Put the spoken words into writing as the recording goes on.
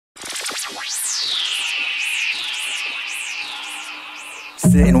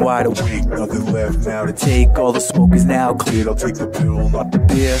sitting wide awake, nothing left now to take. All the smoke is now cleared, I'll take the pill, not the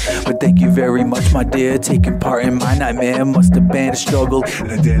beer. But thank you very much, my dear, taking part in my nightmare. Must have been a struggle,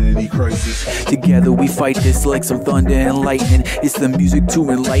 an identity crisis. Together we fight this like some thunder and lightning. It's the music to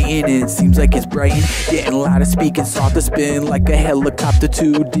enlighten, and it seems like it's brighten. Getting louder, speaking softer, spin like a helicopter.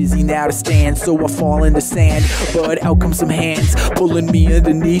 Too dizzy now to stand, so I fall into sand. But out come some hands, pulling me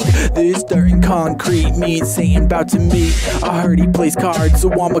underneath this dirt and concrete. Me and Satan about to meet. I heard he plays cards,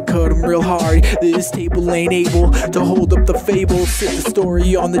 so I'ma cut him real hard. This table ain't able to hold up the fable. Sit the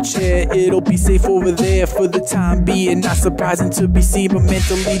story on the chair, it'll be safe over there for the time being. Not surprising to be seen, but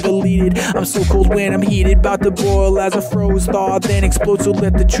mentally deleted. I'm so cold when I'm heated, about to boil as a froze thaw, then explode, so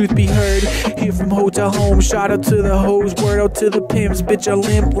let the truth be heard. Here from Hotel Holmes, shout out to the hoes, word out to the pimps. Bitch, I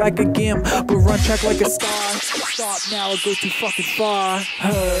limp like a gimp, but run track like a star. Stop now, I go too fucking far.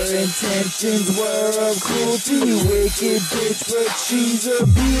 Her intentions were of cruelty, wicked bitch, but she's a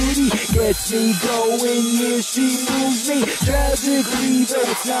beauty. Gets me going, yeah, she moves me tragically, though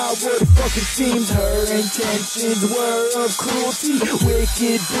it's not what it fucking seems. Her intentions were of cruelty,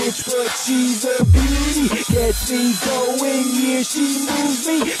 wicked bitch, but she's a beauty. Gets me going, yeah, she moves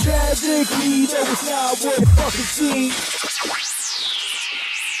me tragically, though it's not what it fucking seems.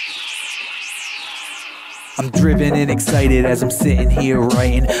 I'm driven and excited as I'm sitting here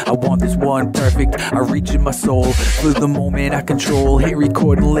writing. I want this one perfect, I reach in my soul. For the moment I control, hit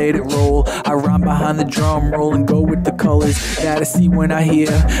record and let it roll. I rhyme behind the drum roll and go with the colors that I see when I hear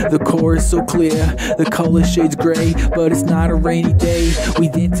the chorus so clear. The color shades gray, but it's not a rainy day. We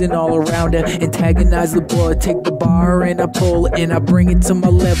dancing all around her, antagonize the boy. Take the bar and I pull and I bring it to my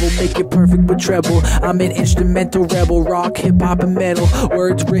level. Make it perfect with treble. I'm an instrumental rebel, rock, hip-hop and metal.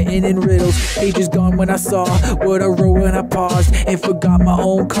 Words written in riddles, pages gone when I saw what I wrote when I paused and forgot my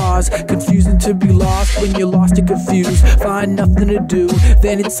own cause. Confusing to be lost when you're lost and confused. Find nothing to do,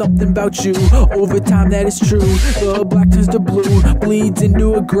 then it's something about you. Over time that is true. The black turns to blue, bleeds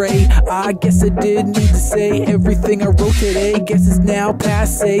into a gray. I guess I did need to say everything I wrote today. Guess it's now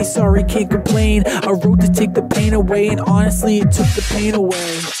passe, sorry can't complain. I wrote to take the pain away, and honestly it took the pain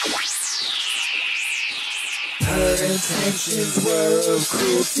away. Her intentions were of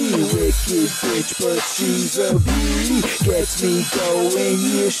cruelty, wicked bitch, but she's a beauty. Gets me going,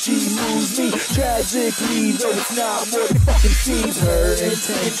 yeah, she moves me tragically, though it's not what it fucking seems. Her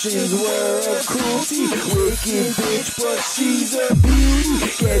intentions were of cruelty, wicked bitch, but she's a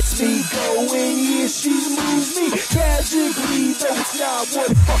beauty. Gets me going, yeah, she moves me tragically, though it's not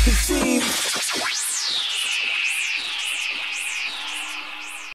what it fucking seems.